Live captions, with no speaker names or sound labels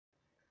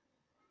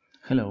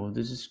Hello,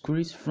 this is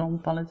Chris from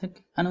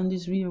Paletech, and on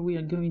this video we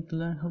are going to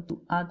learn how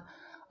to add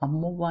a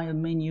mobile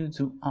menu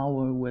to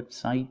our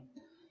website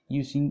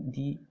using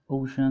the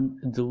Ocean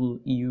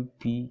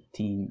WP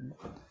theme.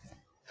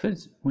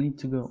 First, we need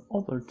to go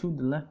over to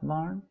the left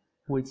bar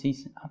where it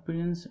says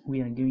Appearance. We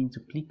are going to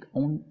click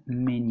on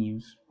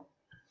Menus,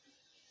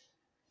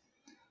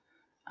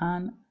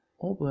 and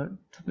over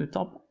to the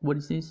top where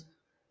it says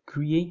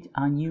Create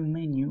a new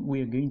menu,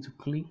 we are going to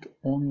click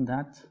on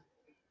that.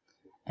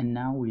 And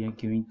now we are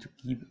going to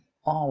give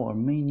our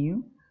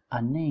menu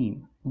a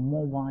name,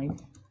 mobile.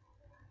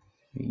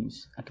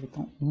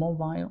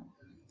 Mobile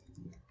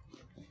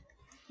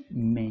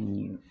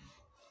menu,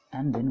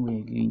 and then we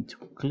are going to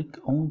click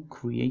on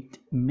create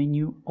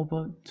menu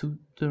over to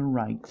the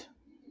right,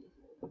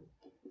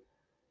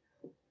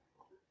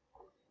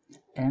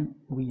 and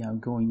we are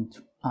going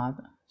to add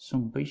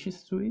some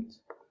pages to it: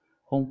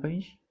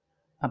 homepage,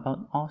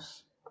 about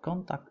us,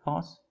 contact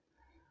us,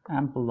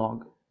 and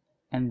blog.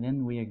 And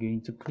then we are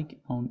going to click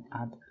on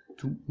add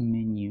to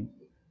menu.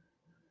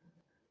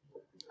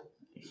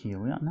 Here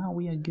we are. Now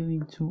we are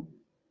going to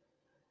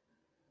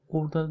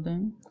order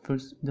them.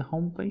 First the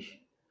home page,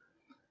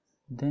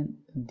 then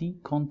the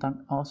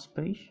contact us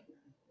page,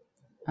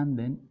 and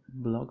then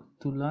blog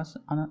to last,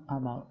 and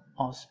about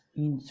us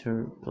in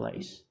third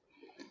place.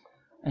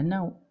 And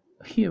now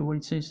here where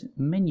it says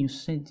menu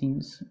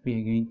settings, we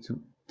are going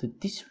to the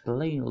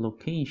display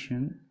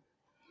location,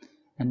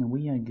 and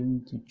we are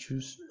going to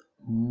choose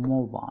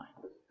mobile.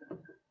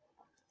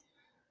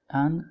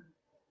 And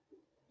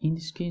in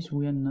this case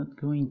we are not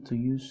going to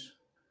use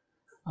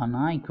an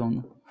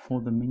icon for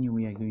the menu.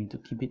 We are going to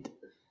keep it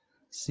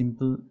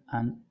simple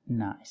and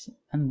nice,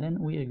 and then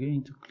we are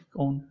going to click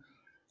on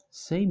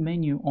save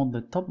menu on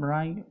the top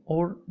right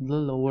or the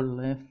lower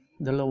left,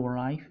 the lower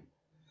right.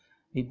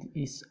 It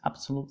is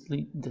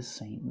absolutely the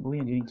same. We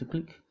are going to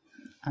click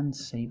and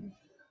save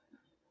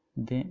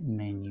the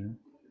menu.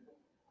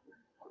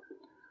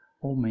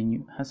 Our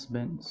menu has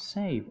been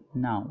saved.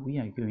 Now we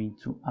are going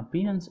to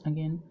appearance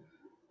again,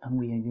 and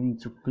we are going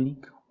to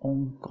click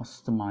on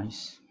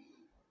customize,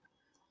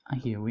 and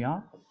here we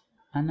are.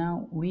 And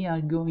now we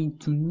are going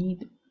to need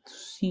to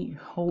see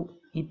how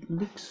it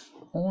looks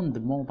on the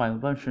mobile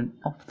version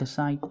of the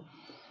site.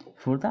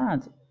 For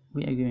that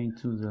we are going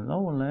to the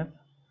lower left,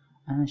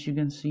 and as you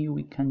can see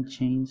we can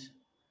change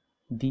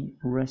the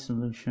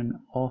resolution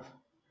of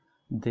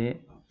the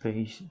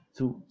page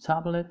to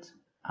tablet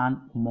and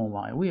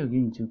mobile. We are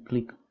going to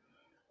click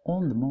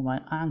on the mobile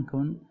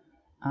icon,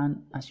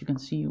 and as you can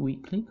see we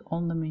click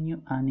on the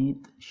menu and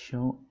it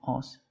shows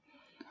us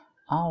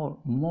our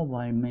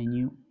mobile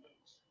menu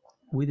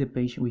with the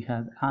page we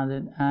have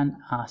added and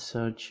a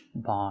search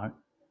bar.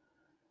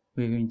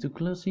 We are going to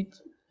close it,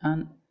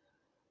 and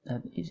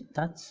it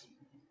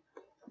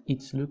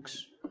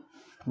looks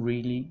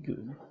really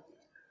good.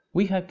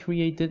 We have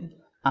created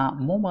a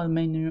mobile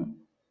menu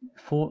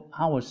for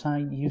our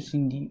site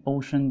using the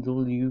Ocean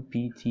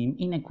WP theme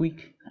in a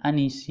quick and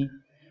easy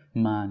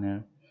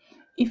manner.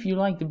 If you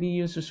like the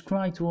video,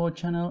 subscribe to our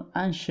channel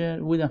and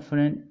share with a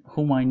friend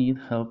who might need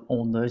help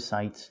on their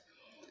sites.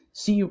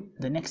 See you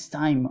the next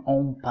time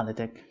on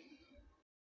Paletech.